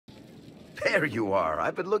There you are.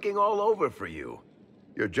 I've been looking all over for you.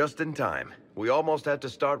 You're just in time. We almost had to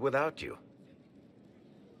start without you.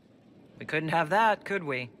 We couldn't have that, could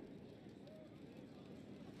we?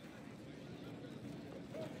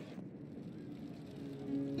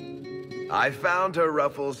 I found her,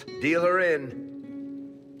 Ruffles. Deal her in.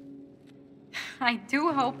 I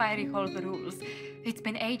do hope I recall the rules. It's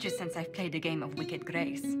been ages since I've played a game of Wicked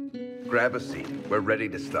Grace. Grab a seat. We're ready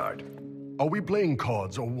to start. Are we playing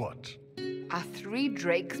cards or what? Are 3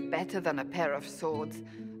 drakes better than a pair of swords?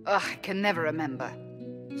 Ugh, I can never remember.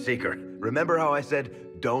 Seeker, remember how I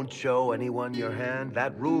said, don't show anyone your hand?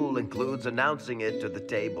 That rule includes announcing it to the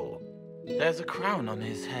table. There's a crown on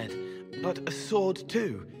his head, but a sword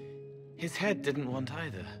too. His head didn't want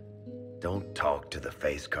either. Don't talk to the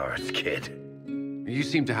face cards, kid. You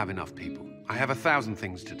seem to have enough people. I have 1,000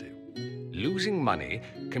 things to do. Losing money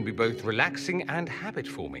can be both relaxing and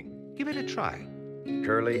habit-forming. Give it a try.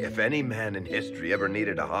 Curly, if any man in history ever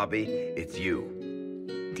needed a hobby, it's you.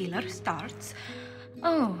 Dealer starts.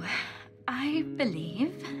 Oh, I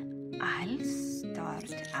believe I'll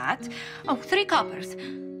start at... Oh, 3 coppers.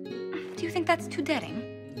 Do you think that's too daring?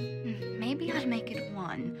 Maybe I'll make it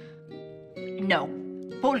 1. No.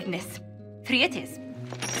 Boldness. 3 it is.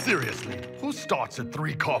 Seriously, who starts at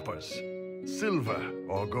 3 coppers? Silver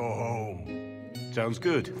or go home. Sounds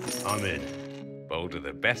good. I'm in. Bolder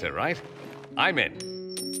the better, right? I'm in.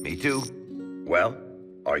 Me too. Well,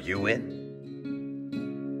 are you in?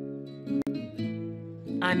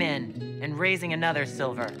 I'm in, and raising another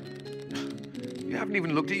silver. You haven't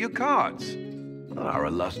even looked at your cards. Our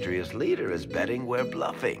illustrious leader is betting we're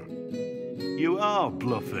bluffing. You are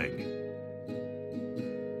bluffing.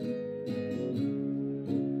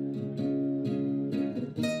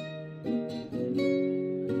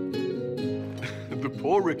 The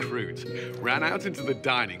poor recruit ran out into the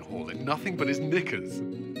dining hall in nothing but his knickers.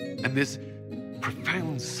 And this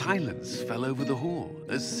profound silence fell over the hall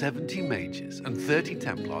as 70 mages and 30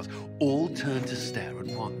 Templars all turned to stare at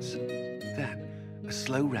once. Then, a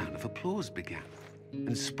slow round of applause began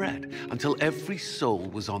and spread until every soul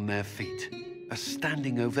was on their feet. A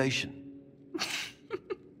standing ovation.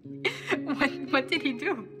 What did he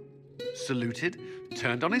do? Saluted,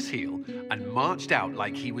 turned on his heel, and marched out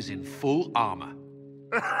like he was in full armor.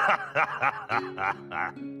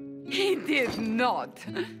 He did not.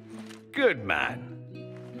 Good man.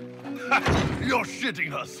 You're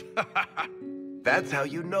shitting us. That's how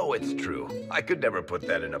you know it's true. I could never put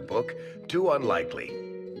that in a book. Too unlikely.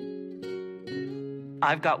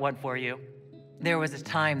 I've got one for you. There was a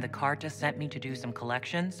time the Carta sent me to do some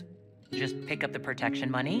collections. Just pick up the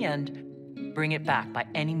protection money and bring it back by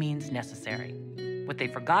any means necessary. What they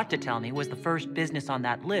forgot to tell me was the first business on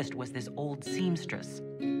that list was this old seamstress.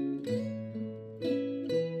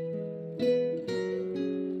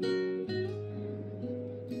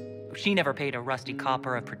 She never paid a rusty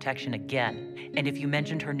copper of protection again. And if you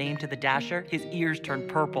mentioned her name to the Dasher, his ears turned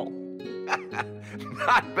purple.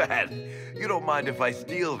 Not bad. You don't mind if I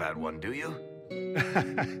steal that one, do you?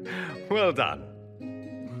 Well done.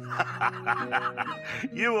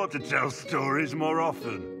 You ought to tell stories more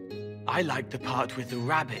often. I like the part with the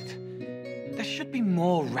rabbit. There should be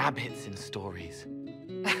more rabbits in stories.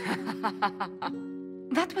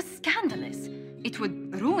 That was scandalous. It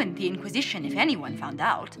would ruin the Inquisition if anyone found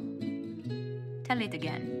out. Tell it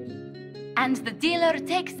again. And the dealer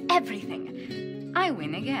takes everything. I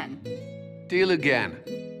win again. Deal again.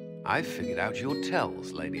 I've figured out your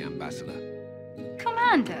tells, Lady Ambassador.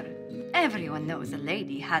 Commander, everyone knows a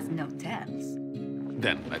lady has no tells.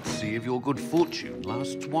 Then let's see if your good fortune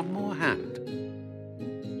lasts one more hand.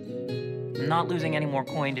 I'm not losing any more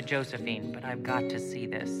coin to Josephine, but I've got to see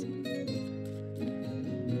this.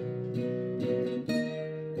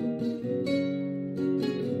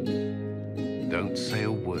 Don't say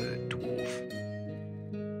a word, Dwarf.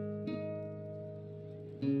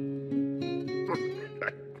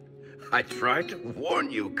 I tried to warn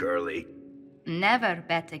you, Curly. Never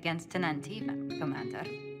bet against an Antivan, Commander.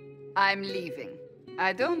 I'm leaving.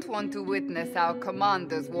 I don't want to witness our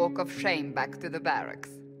commander's walk of shame back to the barracks.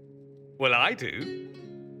 Well, I do.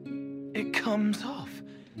 It comes off.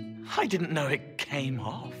 I didn't know it came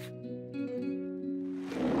off.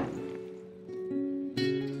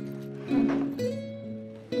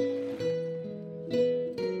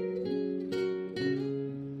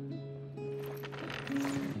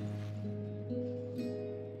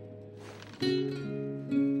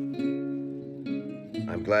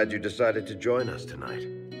 I'm glad you decided to join us tonight.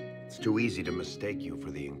 It's too easy to mistake you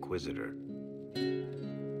for the Inquisitor.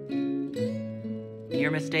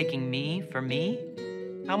 You're mistaking me for me?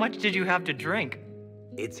 How much did you have to drink?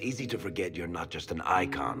 It's easy to forget you're not just an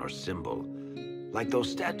icon or symbol. Like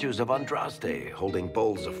those statues of Andraste holding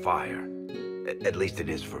bowls of fire. At least it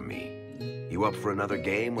is for me. You up for another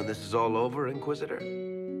game when this is all over, Inquisitor?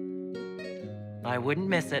 I wouldn't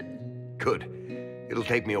miss it. Good. It'll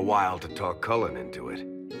take me a while to talk Cullen into it.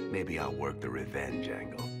 Maybe I'll work the revenge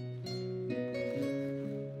angle.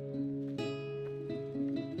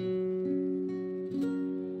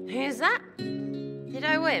 Who's that? Did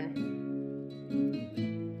I win?